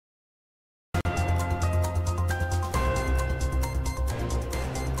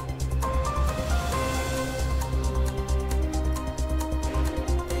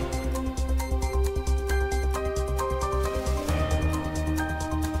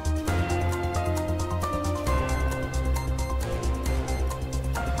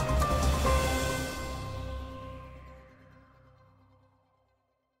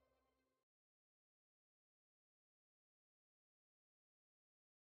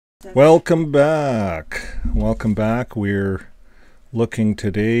Welcome back. Welcome back. We're looking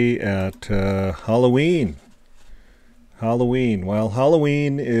today at Halloween. Well,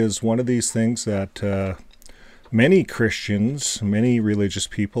 Halloween is one of these things that many Christians, many religious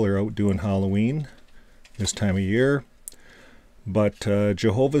people are out doing Halloween this time of year. But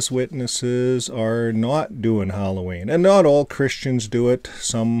Jehovah's Witnesses are not doing Halloween. And not all Christians do it.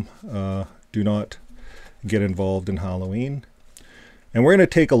 Some do not get involved in Halloween. And we're going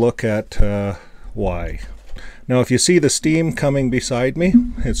to take a look at why. Now, if you see the steam coming beside me,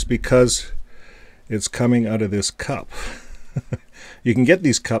 it's because it's coming out of this cup. You can get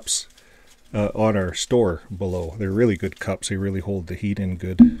these cups on our store below. They're really good cups. They really hold the heat in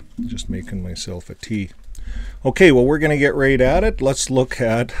good. Just making myself a tea. Okay, well, we're going to get right at it. Let's look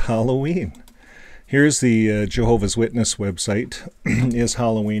at Halloween. Here's the Jehovah's Witness website. Is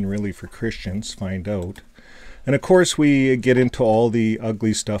Halloween really for Christians? Find out. And of course we get into all the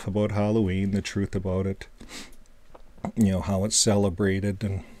ugly stuff about Halloween, the truth about it, you know, how it's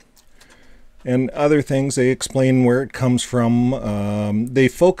celebrated and other things. They explain where it comes from. They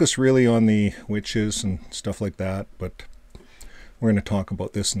focus really on the witches and stuff like that, but we're going to talk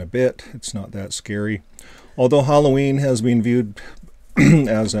about this in a bit. It's not that scary. Although Halloween has been viewed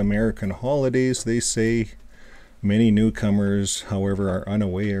as American holidays, they say many newcomers, however, are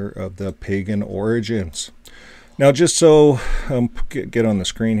unaware of the pagan origins. Now, just so, get on the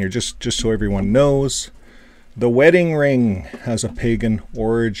screen here, just so everyone knows, the wedding ring has a pagan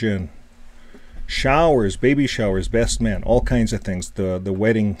origin. Showers, baby showers, best men, all kinds of things. The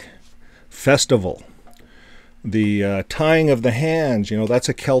wedding festival. The tying of the hands, you know, that's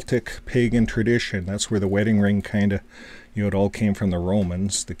a Celtic pagan tradition. That's where the wedding ring kind of, you know, it all came from the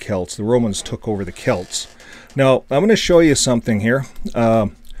Romans, the Celts. The Romans took over the Celts. Now, I'm going to show you something here.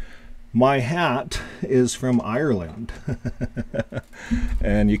 My hat is from Ireland,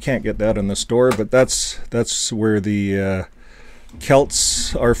 and you can't get that in the store, but that's where the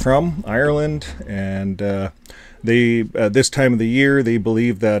Celts are from, Ireland, and they this time of the year they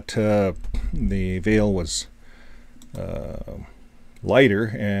believe that the veil was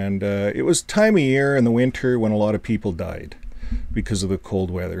lighter, and it was time of year in the winter when a lot of people died because of the cold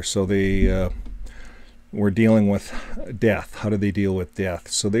weather, so they were dealing with death. How do they deal with death?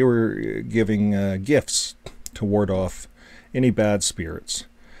 So they were giving gifts to ward off any bad spirits.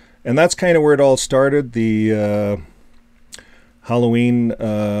 And that's kind of where it all started. The Halloween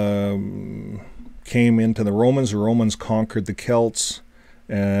came into the Romans. The Romans conquered the Celts,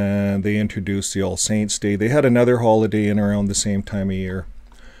 and they introduced the All Saints' Day. They had another holiday in around the same time of year,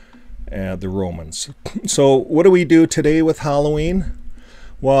 the Romans. So what do we do today with Halloween?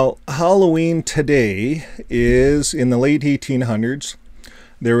 Well, Halloween today is in the late 1800s.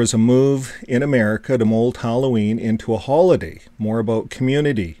 There was a move in America to mold Halloween into a holiday, more about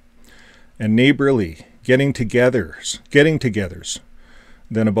community and neighborly getting-togethers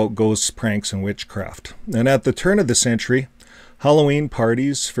than about ghosts, pranks, and witchcraft. And at the turn of the century, Halloween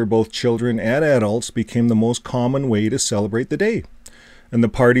parties for both children and adults became the most common way to celebrate the day. And the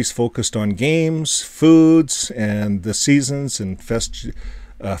parties focused on games, foods, and the seasons and festive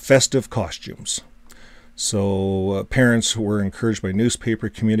costumes. So parents were encouraged by newspaper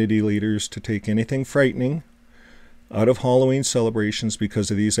community leaders to take anything frightening out of Halloween celebrations.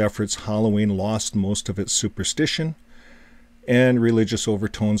 Because of these efforts, Halloween lost most of its superstition and religious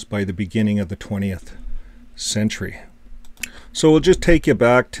overtones by the beginning of the 20th century. So we'll just take you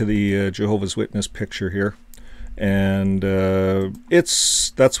back to the Jehovah's Witness picture here. And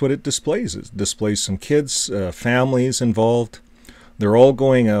that's what it displays. It displays some kids, families involved. They're all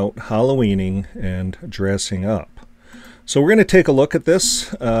going out Halloweening and dressing up. So we're going to take a look at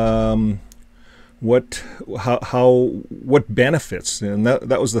this. What benefits? And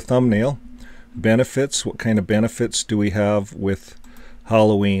that was the thumbnail. Benefits. What kind of benefits do we have with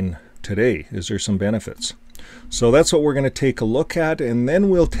Halloween today? Is there some benefits? So that's what we're going to take a look at, and then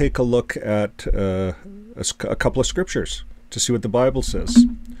we'll take a look at a couple of scriptures to see what the Bible says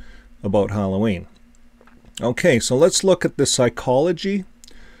about Halloween. Okay, so let's look at the psychology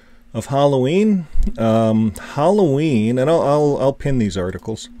of Halloween. Halloween, and I'll pin these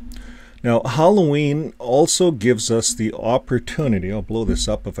articles. Now, Halloween also gives us the opportunity. I'll blow this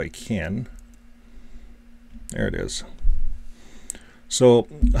up if I can. There it is. So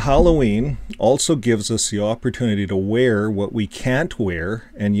Halloween also gives us the opportunity to wear what we can't wear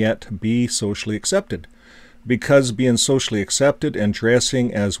and yet be socially accepted. Because being socially accepted and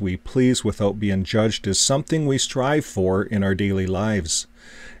dressing as we please without being judged is something we strive for in our daily lives.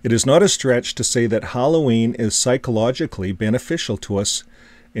 It is not a stretch to say that Halloween is psychologically beneficial to us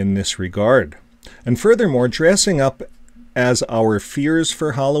in this regard. And furthermore, dressing up as our fears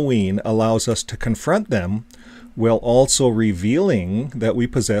for Halloween allows us to confront them, while also revealing that we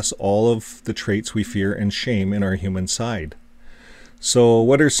possess all of the traits we fear and shame in our human side. So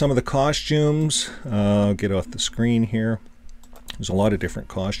what are some of the costumes? I'll get off the screen here. There's a lot of different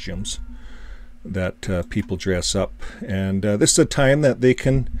costumes that people dress up. And this is a time that they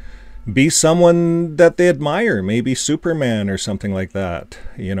can be someone that they admire, maybe Superman or something like that,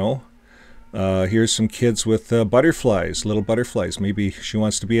 you know. Here's some kids with butterflies, little butterflies. Maybe she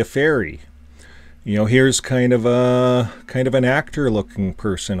wants to be a fairy. You know, here's kind of an actor-looking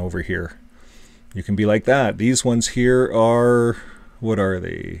person over here. You can be like that. These ones here are, what are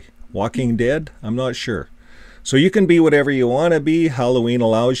they? Walking Dead? I'm not sure. So you can be whatever you want to be. Halloween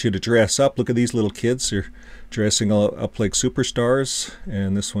allows you to dress up. Look at these little kids. They're dressing up like superstars.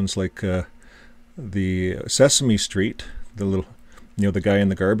 And this one's like the Sesame Street, the little, you know, the guy in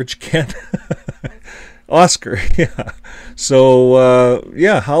the garbage can. Oscar, yeah. So,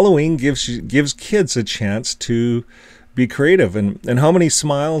 yeah, Halloween gives kids a chance to be creative. And how many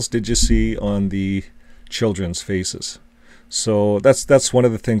smiles did you see on the children's faces? So that's one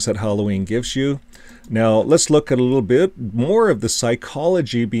of the things that Halloween gives you. Now, let's look at a little bit more of the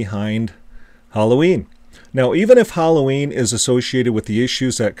psychology behind Halloween. Now, even if Halloween is associated with the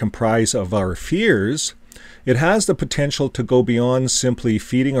issues that comprise of our fears, it has the potential to go beyond simply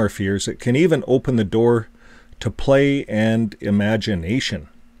feeding our fears. It can even open the door to play and imagination.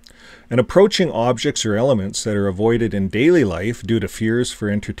 And approaching objects or elements that are avoided in daily life due to fears for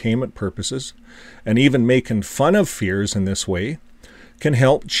entertainment purposes, and even making fun of fears in this way, can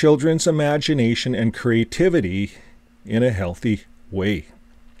help children's imagination and creativity in a healthy way.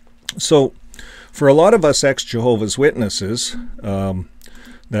 So, for a lot of us ex-Jehovah's Witnesses,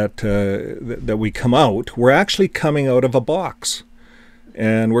 that we come out, we're actually coming out of a box.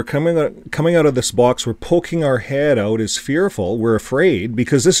 And we're coming out of this box, we're poking our head out as fearful, we're afraid,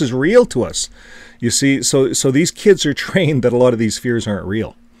 because this is real to us. You see, so these kids are trained that a lot of these fears aren't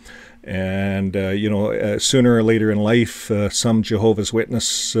real. And, you know, sooner or later in life, some Jehovah's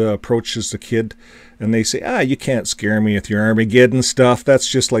Witness approaches the kid and they say, you can't scare me with your Armageddon stuff. That's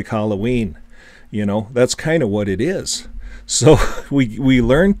just like Halloween. You know, that's kind of what it is. So we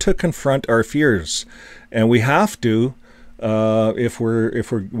learn to confront our fears, and we have to if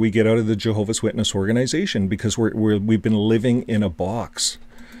we get out of the Jehovah's Witness organization, because we've been living in a box.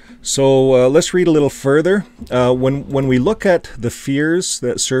 So let's read a little further. When we look at the fears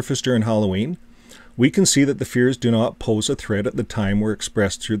that surface during Halloween, we can see that the fears do not pose a threat at the time were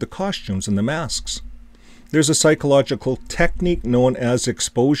expressed through the costumes and the masks. There's a psychological technique known as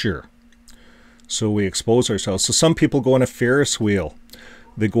exposure. So we expose ourselves. So some people go on a Ferris wheel.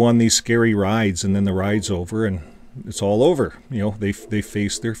 They go on these scary rides, and then the ride's over and it's all over. You know, they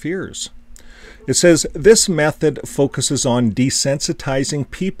face their fears. It says this method focuses on desensitizing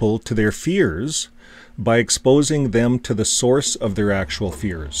people to their fears by exposing them to the source of their actual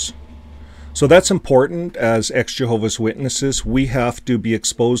fears. So that's important. As ex-Jehovah's Witnesses, we have to be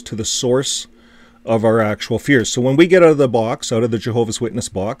exposed to the source of our actual fears. So when we get out of the box, out of the Jehovah's Witness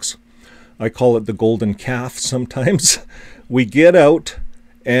box, I call it the golden calf sometimes, we get out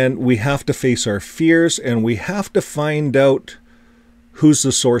and we have to face our fears, and we have to find out who's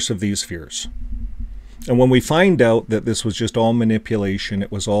the source of these fears. And when we find out that this was just all manipulation,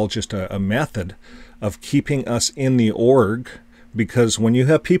 it was all just a method of keeping us in the org, because when you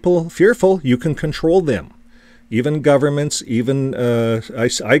have people fearful, you can control them. Even governments, even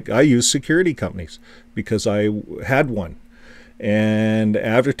I use security companies because I had one. And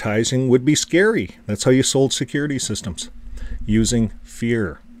advertising would be scary. That's how you sold security systems. Using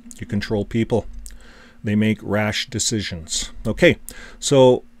fear. You control people. They make rash decisions. Okay,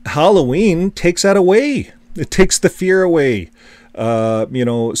 so Halloween takes that away. It takes the fear away. You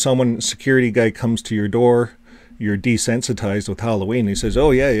know, security guy comes to your door. You're desensitized with Halloween. He says, oh,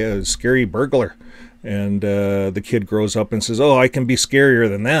 yeah, scary burglar. And the kid grows up and says, oh, I can be scarier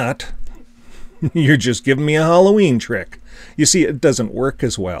than that. You're just giving me a Halloween trick. You see, it doesn't work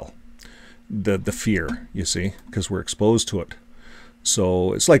as well, the fear, you see, because we're exposed to it.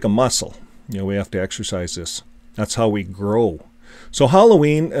 So it's like a muscle. You know, we have to exercise this. That's how we grow. So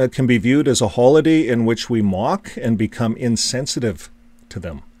Halloween can be viewed as a holiday in which we mock and become insensitive to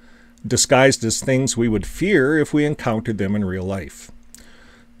them, disguised as things we would fear if we encountered them in real life.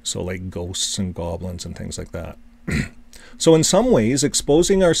 So like ghosts and goblins and things like that. So in some ways,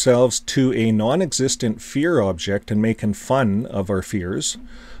 exposing ourselves to a non-existent fear object and making fun of our fears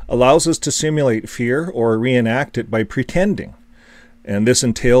allows us to simulate fear or reenact it by pretending. And this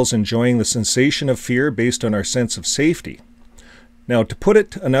entails enjoying the sensation of fear based on our sense of safety. Now, to put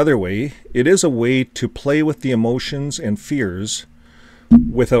it another way, it is a way to play with the emotions and fears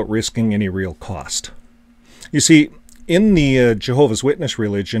without risking any real cost. You see, in the Jehovah's Witness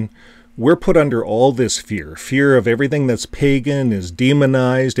religion, we're put under all this fear. Fear of everything that's pagan is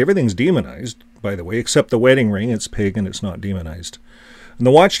demonized. Everything's demonized, by the way, except the wedding ring. It's pagan, it's not demonized. And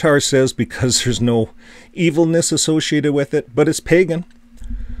the Watchtower says because there's no evilness associated with it, but it's pagan.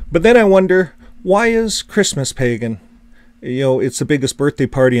 But then I wonder, why is Christmas pagan? You know, it's the biggest birthday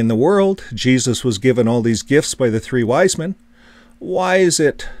party in the world. Jesus was given all these gifts by the 3 wise men. Why is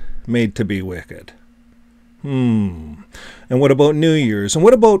it made to be wicked? And what about New Year's? And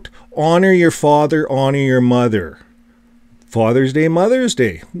what about honor your father, honor your mother? Father's Day, Mother's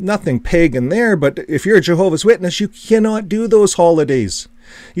Day. Nothing pagan there, but if you're a Jehovah's Witness, you cannot do those holidays.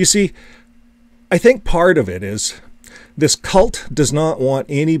 You see, I think part of it is this cult does not want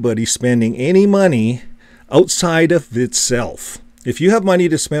anybody spending any money outside of itself. If you have money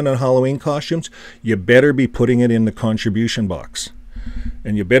to spend on Halloween costumes, you better be putting it in the contribution box.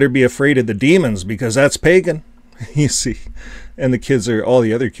 And you better be afraid of the demons because that's pagan, you see. And all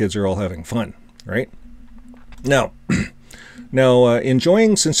the other kids are all having fun, right? Now,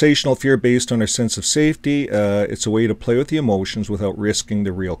 enjoying sensational fear based on our sense of safety, it's a way to play with the emotions without risking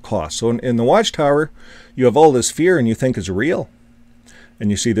the real cost. So in the Watchtower, you have all this fear and you think it's real. And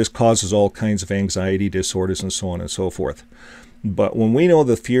you see this causes all kinds of anxiety disorders and so on and so forth. But when we know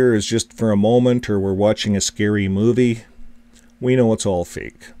the fear is just for a moment or we're watching a scary movie, we know it's all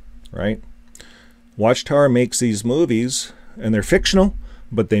fake, right? Watchtower makes these movies, and they're fictional,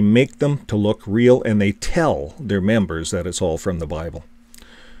 but they make them to look real, and they tell their members that it's all from the Bible,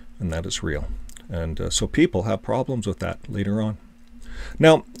 and that it's real. And so people have problems with that later on.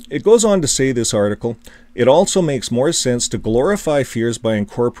 Now, it goes on to say, this article, it also makes more sense to glorify fears by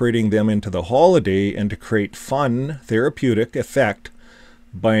incorporating them into the holiday and to create fun, therapeutic effect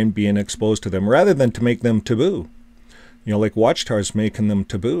by being exposed to them, rather than to make them taboo. You know, like Watchtower's making them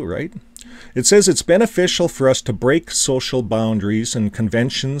taboo, right? It says it's beneficial for us to break social boundaries and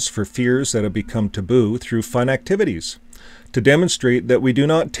conventions for fears that have become taboo through fun activities, to demonstrate that we do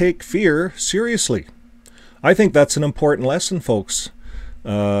not take fear seriously. I think that's an important lesson, folks.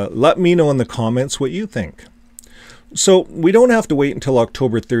 Let me know in the comments what you think. So we don't have to wait until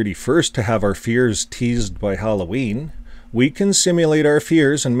October 31st to have our fears teased by Halloween. We can simulate our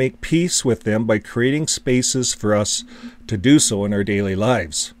fears and make peace with them by creating spaces for us to do so in our daily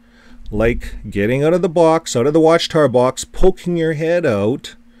lives. Like getting out of the box, out of the Watchtower box, poking your head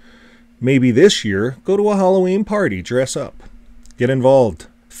out. Maybe this year, go to a Halloween party, dress up, get involved,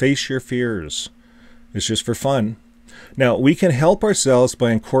 face your fears. It's just for fun. Now, we can help ourselves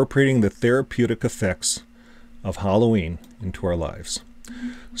by incorporating the therapeutic effects of Halloween into our lives.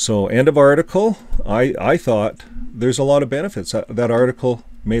 So, end of article. I thought there's a lot of benefits. That article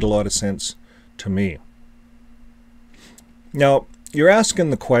made a lot of sense to me. Now, you're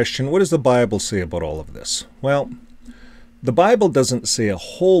asking the question, what does the Bible say about all of this? Well, the Bible doesn't say a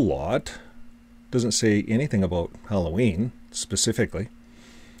whole lot. Doesn't say anything about Halloween specifically.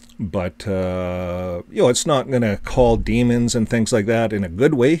 But, it's not going to call demons and things like that in a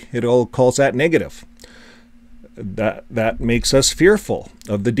good way. It all calls that negative. That makes us fearful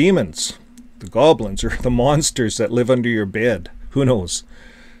of the demons, the goblins, or the monsters that live under your bed. Who knows?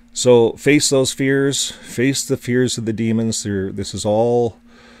 So face those fears, face the fears of the demons. This is all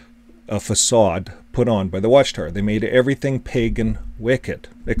a facade put on by the Watchtower. They made everything pagan wicked,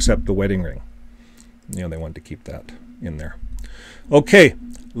 except the wedding ring. You know, they wanted to keep that in there. Okay,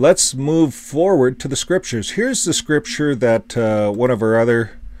 let's move forward to the scriptures. Here's the scripture that one of our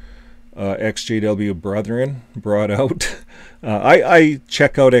other ExJW brethren brought out. I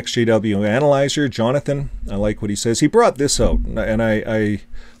check out ExJW Analyzer. Jonathan, I like what he says. He brought this out, and I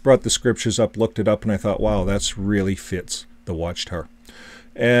brought the scriptures up, looked it up, and I thought, wow, that's really fits the Watchtower.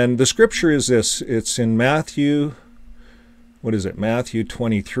 And the scripture is this. It's in Matthew, Matthew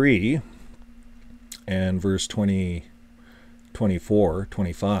 23 and verse 24,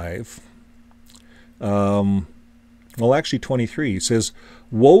 25. Well, actually 23. It says,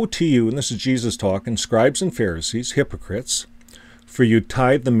 "Woe to you," and this is Jesus talking, "scribes and Pharisees, hypocrites, for you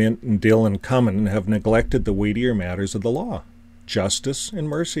tithe the mint and dill and cumin and have neglected the weightier matters of the law, justice and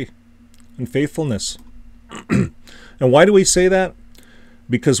mercy and faithfulness." And why do we say that?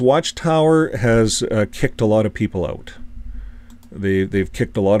 Because Watchtower has kicked a lot of people out. They've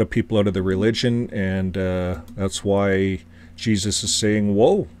kicked a lot of people out of the religion, and that's why Jesus is saying,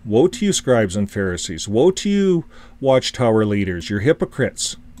 woe, woe to you, scribes and Pharisees. Woe to you, Watchtower leaders. You're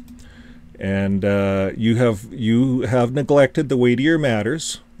hypocrites. And you have neglected the weightier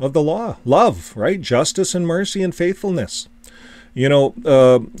matters of the law. Love, right? Justice and mercy and faithfulness. You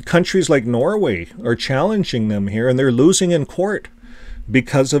know, countries like Norway are challenging them here, and they're losing in court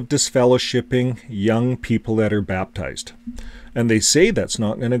because of disfellowshipping young people that are baptized. And they say that's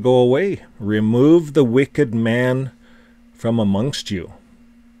not going to go away. Remove the wicked man from amongst you.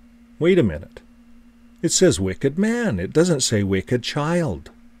 Wait a minute. It says wicked man. It doesn't say wicked child.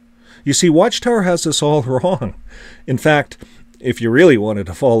 You see, Watchtower has this all wrong. In fact, if you really wanted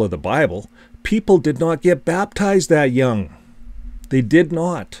to follow the Bible, people did not get baptized that young. They did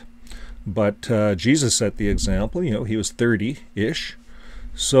not. But Jesus set the example. You know, he was 30-ish.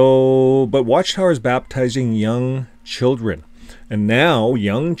 So, but Watchtower is baptizing young children. And now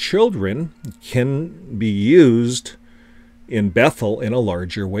young children can be used in Bethel in a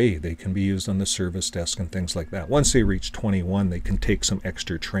larger way. They can be used on the service desk and things like that. Once they reach 21, they can take some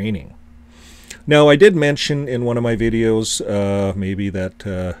extra training. Now, I did mention in one of my videos maybe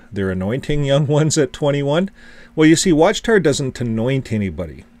that they're anointing young ones at 21. Well, you see, Watchtower doesn't anoint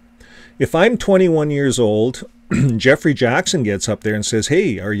anybody. If I'm 21 years old, Jeffrey Jackson gets up there and says,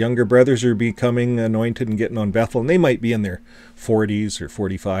 hey, our younger brothers are becoming anointed and getting on Bethel. And they might be in their 40s or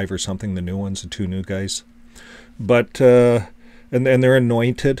 45 or something, the new ones, the two new guys. But, and they're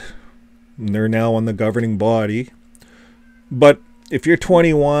anointed, and they're now on the governing body. But if you're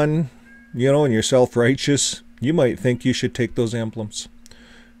 21, you know, and you're self-righteous, you might think you should take those emblems.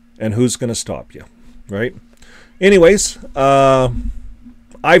 And who's going to stop you, right? Anyways,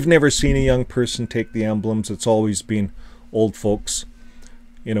 I've never seen a young person take the emblems. It's always been old folks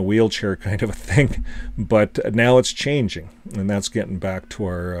in a wheelchair kind of a thing. But now it's changing, and that's getting back to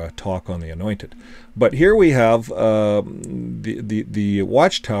our talk on the anointed. But here we have the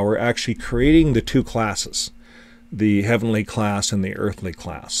Watchtower actually creating the two classes, the heavenly class and the earthly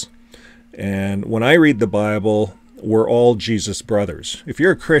class. And when I read the Bible, we're all Jesus' brothers. If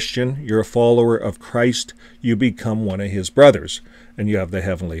you're a Christian, you're a follower of Christ, you become one of his brothers, and you have the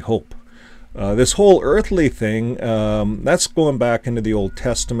heavenly hope. This whole earthly thing, that's going back into the Old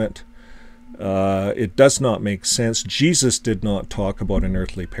Testament. It does not make sense. Jesus did not talk about an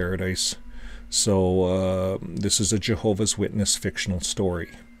earthly paradise. So this is a Jehovah's Witness fictional story.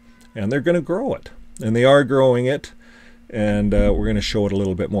 And they're going to grow it. And they are growing it. And we're going to show it a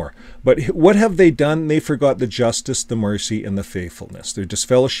little bit more. But what have they done? They forgot the justice, the mercy, and the faithfulness. They're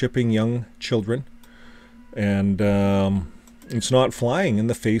disfellowshipping young children. And it's not flying in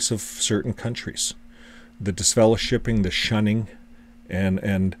the face of certain countries. The disfellowshipping, the shunning,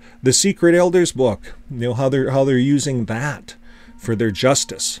 and the secret elders book. You know how they're using that for their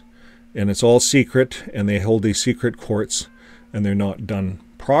justice. And it's all secret, and they hold these secret courts, and they're not done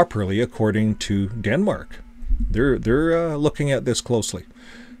properly according to Denmark. They're looking at this closely.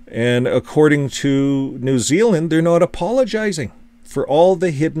 And according to New Zealand, they're not apologizing for all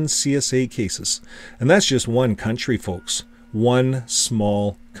the hidden CSA cases. And that's just one country, folks. One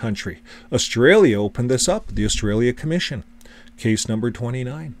small country. Australia opened this up, the Australia Commission, case number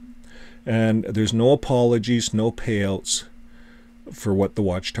 29. And there's no apologies, no payouts for what the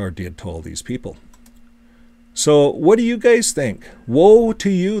Watchtower did to all these people. So what do you guys think? Woe to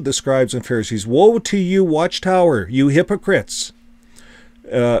you, the scribes and Pharisees. Woe to you, Watchtower, you hypocrites.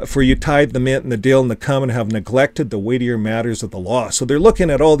 For you tithe the mint and the dill and the cumin and have neglected the weightier matters of the law. So they're looking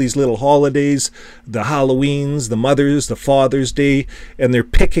at all these little holidays, the Halloweens, the Mother's, the Father's Day, and they're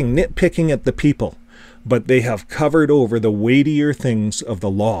nitpicking at the people. But they have covered over the weightier things of the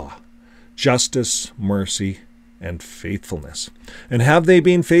law, justice, mercy, and faithfulness. And have they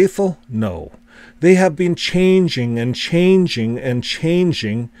been faithful? No. They have been changing and changing and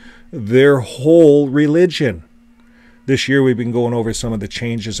changing their whole religion. This year we've been going over some of the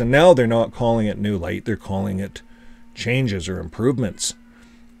changes, and now they're not calling it New Light, they're calling it changes or improvements.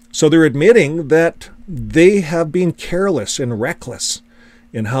 So they're admitting that they have been careless and reckless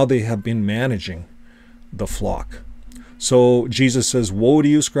in how they have been managing the flock. So Jesus says, woe to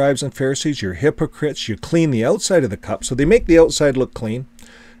you, scribes and Pharisees, you're hypocrites, you clean the outside of the cup. So they make the outside look clean.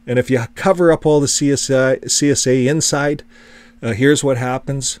 And if you cover up all the CSA inside, here's what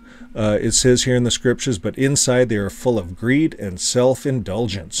happens. It says here in the scriptures, but inside they are full of greed and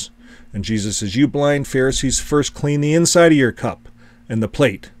self-indulgence. And Jesus says, you blind Pharisees, first clean the inside of your cup and the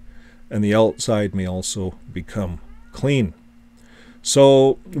plate, and the outside may also become clean.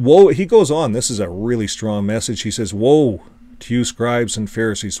 So, woe, he goes on, this is a really strong message. He says, woe to you, scribes and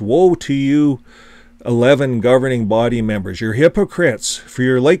Pharisees. Woe to you, 11 governing body members. You're hypocrites, for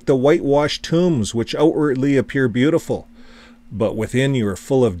you're like the whitewashed tombs, which outwardly appear beautiful, but within you are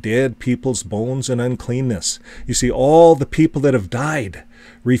full of dead people's bones and uncleanness. You see, all the people that have died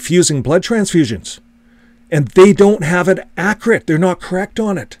refusing blood transfusions, and they don't have it accurate. They're not correct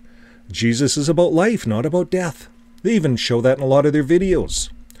on it. Jesus is about life, not about death. They even show that in a lot of their videos.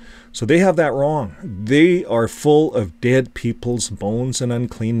 So they have that wrong. They are full of dead people's bones and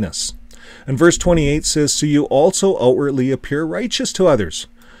uncleanness. And verse 28 says, so you also outwardly appear righteous to others.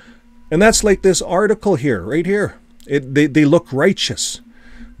 And that's like this article here, right here. They look righteous.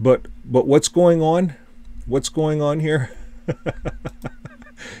 But what's going on? What's going on here?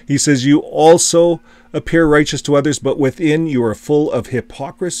 He says, you also appear righteous to others, but within you are full of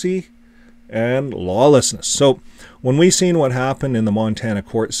hypocrisy and lawlessness. So when we seen what happened in the Montana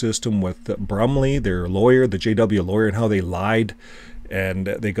court system with Brumley, their lawyer, the JW lawyer, and how they lied and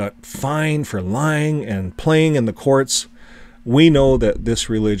they got fined for lying and playing in the courts, we know that this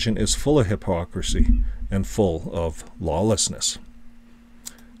religion is full of hypocrisy and full of lawlessness.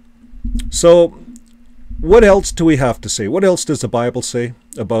 So what else do we have to say? What else does the Bible say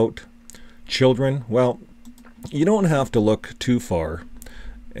about children? Well, you don't have to look too far,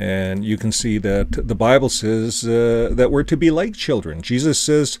 and you can see that the Bible says that we're to be like children. Jesus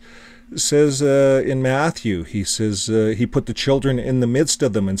says in Matthew, he says he put the children in the midst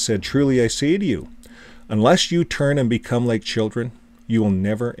of them and said, truly I say to you, unless you turn and become like children, you will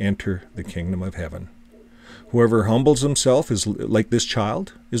never enter the kingdom of heaven. Whoever humbles himself is like this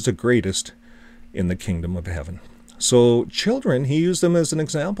child is the greatest in the kingdom of heaven. So children, he used them as an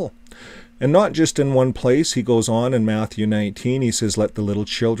example. And not just in one place. He goes on in Matthew 19, he says, let the little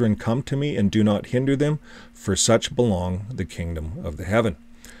children come to me and do not hinder them, for such belong the kingdom of the heaven.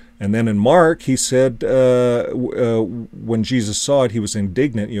 And then in Mark, he said, when Jesus saw it, he was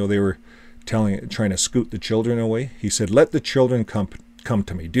indignant. They were trying to scoot the children away. He said, let the children come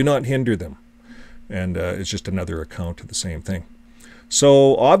to me. Do not hinder them. And it's just another account of the same thing.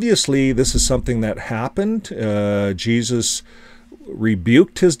 So obviously, this is something that happened. Jesus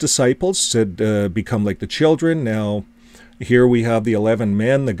rebuked his disciples, said, become like the children. Now, here we have the 11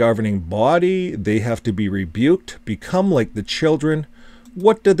 men, the governing body. They have to be rebuked, become like the children.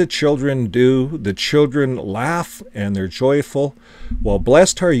 What do the children do? The children laugh and they're joyful. Well,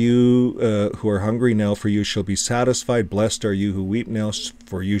 blessed are you who are hungry now, for you shall be satisfied. Blessed are you who weep now,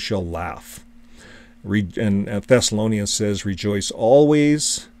 for you shall laugh. And Thessalonians says, rejoice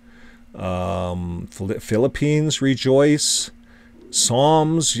always. Philippines, rejoice.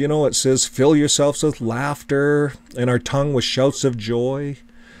 Psalms, it says, fill yourselves with laughter and our tongue with shouts of joy.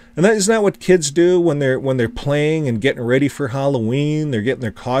 And isn't that what kids do when they're playing and getting ready for Halloween? They're getting their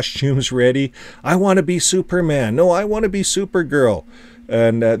costumes ready. I want to be Superman. No, I want to be Supergirl.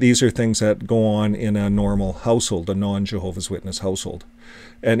 And these are things that go on in a normal household, a non-Jehovah's Witness household.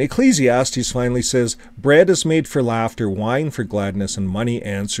 And Ecclesiastes finally says, bread is made for laughter, wine for gladness, and money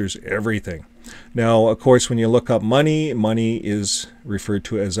answers everything. Now, of course, when you look up money, money is referred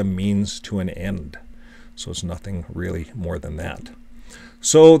to as a means to an end. So it's nothing really more than that.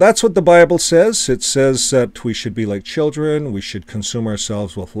 So that's what the Bible says. It says that we should be like children. We should consume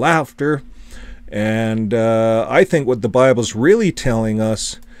ourselves with laughter. And I think what the Bible's really telling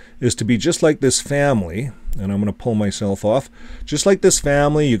us is to be just like this family. And I'm going to pull myself off. Just like this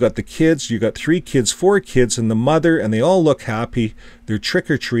family, you got the kids, you got 3 kids, 4 kids, and the mother, and they all look happy. They're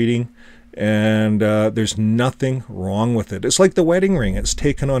trick-or-treating, and there's nothing wrong with it. It's like the wedding ring. It's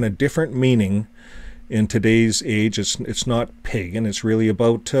taken on a different meaning in today's age. It's not pagan. It's really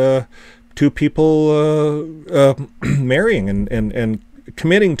about 2 people marrying and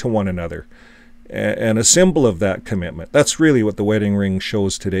committing to one another, and a symbol of that commitment. That's really what the wedding ring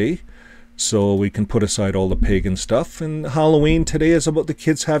shows today. So we can put aside all the pagan stuff. And Halloween today is about the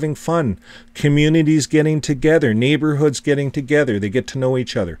kids having fun, communities getting together, neighborhoods getting together. They get to know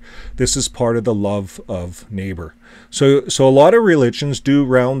each other. This is part of the love of neighbor. So a lot of religions do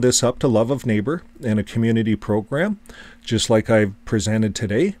round this up to love of neighbor and a community program, just like I've presented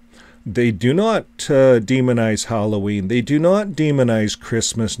today. They do not demonize Halloween. They do not demonize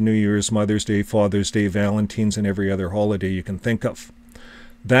Christmas, New Year's, Mother's Day, Father's Day, Valentine's, and every other holiday you can think of.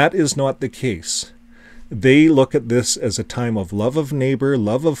 That is not the case. They look at this as a time of love of neighbor,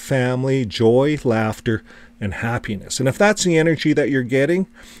 love of family, joy, laughter, and happiness. And if that's the energy that you're getting,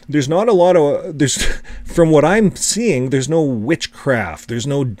 there's not a lot of, from what I'm seeing, there's no witchcraft, there's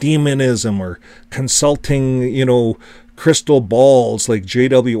no demonism or consulting, crystal balls like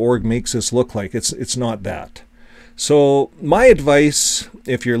JW.org makes us look like. It's not that. So my advice,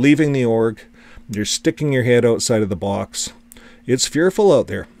 if you're leaving the org, you're sticking your head outside of the box, it's fearful out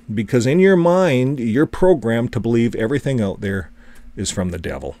there, because in your mind, you're programmed to believe everything out there is from the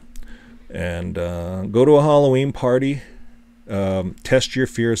devil. And go to a Halloween party, test your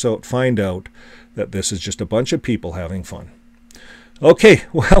fears out, find out that this is just a bunch of people having fun. Okay,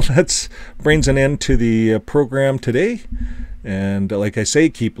 well, that brings an end to the program today. And like I say,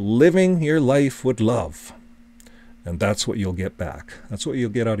 keep living your life with love. And that's what you'll get back. That's what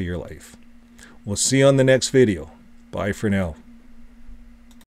you'll get out of your life. We'll see you on the next video. Bye for now.